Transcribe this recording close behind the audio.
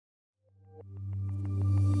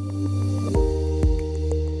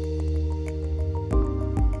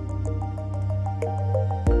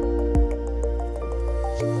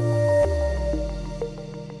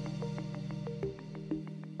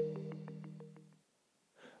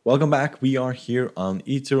Welcome back. We are here on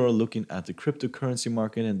eToro looking at the cryptocurrency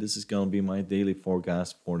market, and this is going to be my daily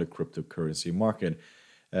forecast for the cryptocurrency market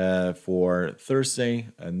for Thursday,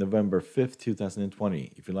 November 5th,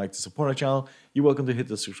 2020. If you'd like to support our channel, you're welcome to hit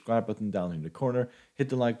the subscribe button down in the corner, hit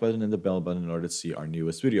the like button and the bell button in order to see our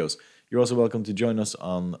newest videos. You're also welcome to join us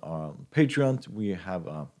on Patreon. We have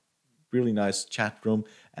a really nice chat room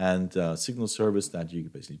and signal service that you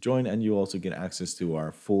can basically join, and you also get access to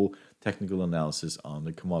our full technical analysis on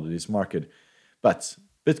the commodities market. But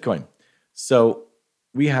Bitcoin, so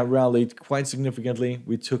we have rallied quite significantly.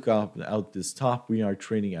 We took out this top. We are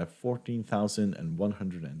trading at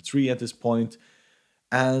 14,103 at this point,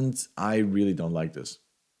 and I really don't like this.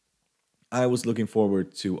 I was looking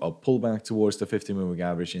forward to a pullback towards the 50-moving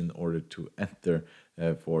average in order to enter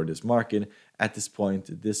for this market. At this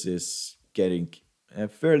point, this is getting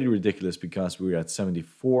fairly ridiculous because we're at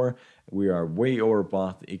 74. We are way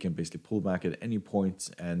overbought. It can basically pull back at any point,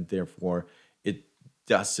 and therefore it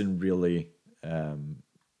doesn't really.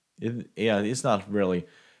 It's not really.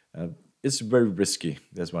 It's very risky.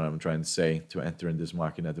 That's what I'm trying to say, to enter in this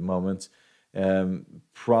market at the moment.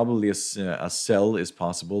 Probably a sell is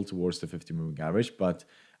possible towards the 50-moving average, but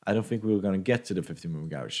I don't think we're going to get to the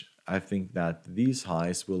 50-moving average. I think that these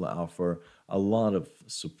highs will offer a lot of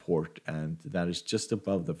support, and that is just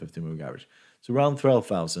above the 50-moving average. So around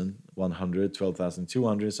 12,100,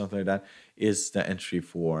 12,200, something like that, is the entry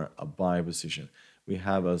for a buy position. We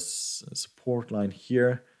have a support line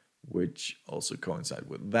here, which also coincides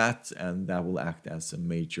with that, and that will act as a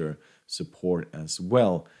major support as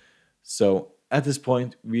well. So at this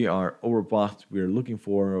point, we are overbought. We're looking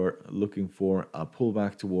for a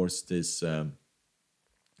pullback towards this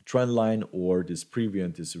trend line or this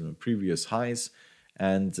previous highs,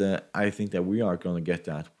 and I think that we are going to get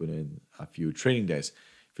that within a few trading days.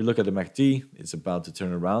 If you look at the MACD, it's about to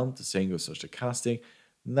turn around. The same goes for stochastic.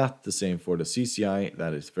 Not the same for the CCI.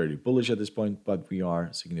 That is fairly bullish at this point, but we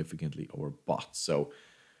are significantly overbought. So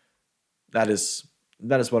that is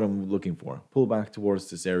what I'm looking for. Pull back towards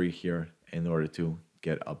this area here in order to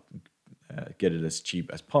get it as cheap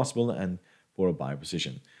as possible and for a buy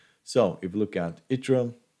position. So if you look at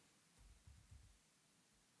Ethereum,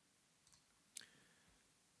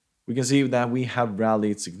 we can see that we have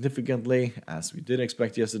rallied significantly as we did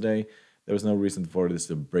expect yesterday. There was no reason for this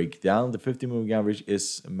to break down. The 50-moving average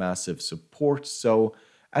is massive support. So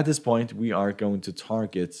at this point, we are going to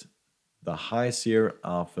target the highs here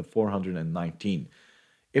of 419.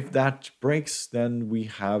 If that breaks, then we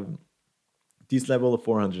have this level of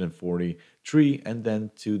 443 and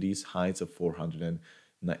then to these heights of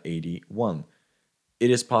 481. It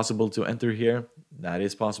is possible to enter here. That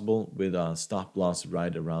is possible with a stop loss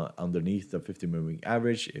right around underneath the 50-moving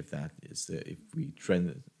average. If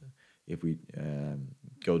we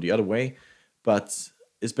go the other way, but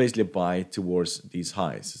it's basically a buy towards these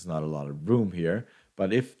highs. There's not a lot of room here,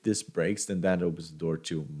 but if this breaks, then that opens the door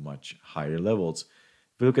to much higher levels.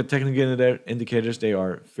 If we look at technical indicators, they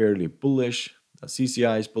are fairly bullish. The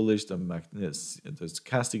CCI is bullish, the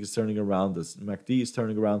stochastic is turning around, the MACD is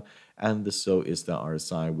turning around, and so is the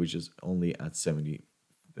RSI, which is only at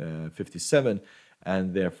 57,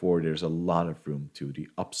 and therefore there's a lot of room to the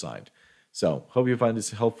upside. So, hope you find this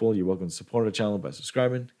helpful. You're welcome to support our channel by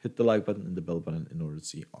subscribing, hit the like button and the bell button in order to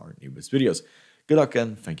see our newest videos. Good luck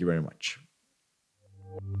and thank you very much.